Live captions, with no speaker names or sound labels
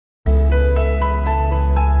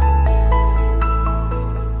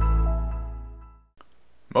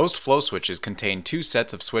Most flow switches contain two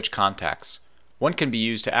sets of switch contacts. One can be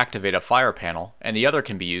used to activate a fire panel, and the other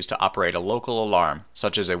can be used to operate a local alarm,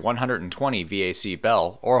 such as a 120 VAC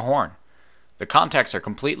bell or horn. The contacts are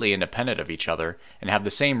completely independent of each other and have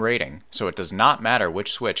the same rating, so it does not matter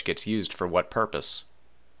which switch gets used for what purpose.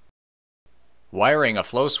 Wiring a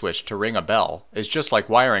flow switch to ring a bell is just like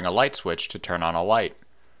wiring a light switch to turn on a light.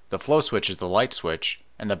 The flow switch is the light switch,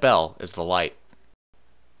 and the bell is the light.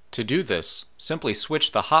 To do this, simply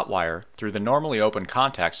switch the hot wire through the normally open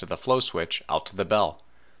contacts of the flow switch out to the bell.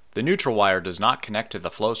 The neutral wire does not connect to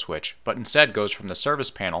the flow switch, but instead goes from the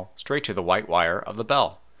service panel straight to the white wire of the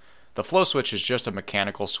bell. The flow switch is just a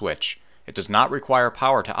mechanical switch. It does not require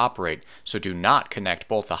power to operate, so do not connect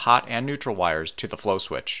both the hot and neutral wires to the flow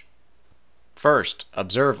switch. First,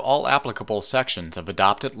 observe all applicable sections of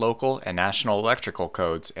adopted local and national electrical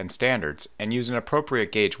codes and standards and use an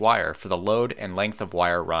appropriate gauge wire for the load and length of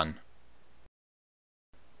wire run.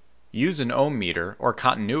 Use an ohm meter or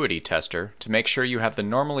continuity tester to make sure you have the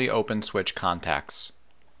normally open switch contacts.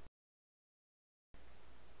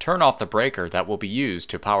 Turn off the breaker that will be used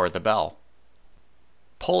to power the bell.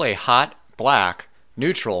 Pull a hot, black,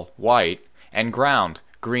 neutral, white, and ground,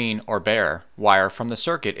 green or bare, wire from the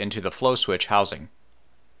circuit into the flow switch housing.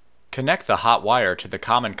 Connect the hot wire to the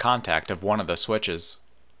common contact of one of the switches.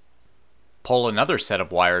 Pull another set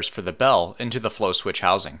of wires for the bell into the flow switch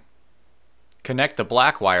housing. Connect the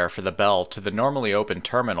black wire for the bell to the normally open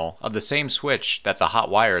terminal of the same switch that the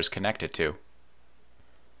hot wire is connected to.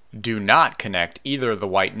 Do not connect either of the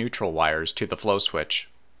white neutral wires to the flow switch.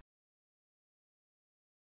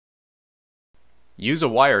 Use a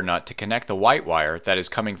wire nut to connect the white wire that is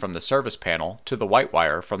coming from the service panel to the white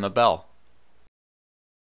wire from the bell.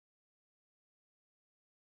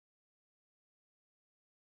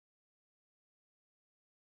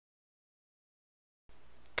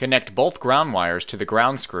 Connect both ground wires to the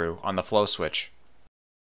ground screw on the flow switch.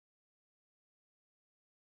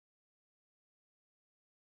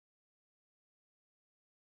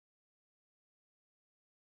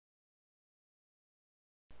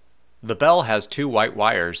 The bell has two white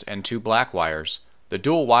wires and two black wires. The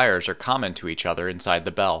dual wires are common to each other inside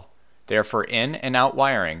the bell. They are for in and out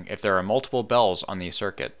wiring if there are multiple bells on the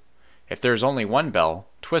circuit. If there is only one bell,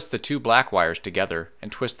 twist the two black wires together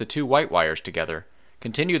and twist the two white wires together.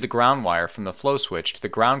 Continue the ground wire from the flow switch to the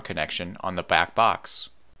ground connection on the back box.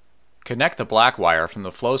 Connect the black wire from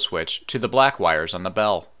the flow switch to the black wires on the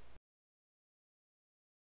bell.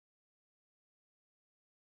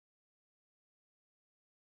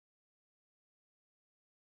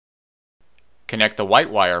 Connect the white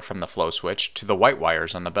wire from the flow switch to the white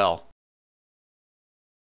wires on the bell.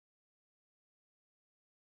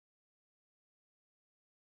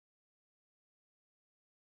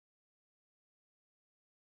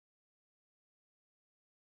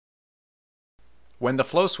 When the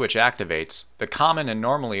flow switch activates, the common and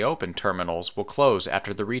normally open terminals will close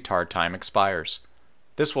after the retard time expires.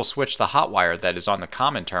 This will switch the hot wire that is on the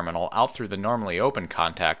common terminal out through the normally open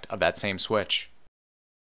contact of that same switch.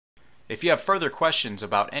 If you have further questions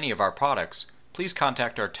about any of our products, please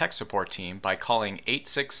contact our tech support team by calling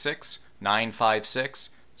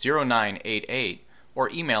 866-956-0988 or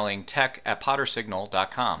emailing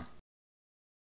tech@pottersignal.com.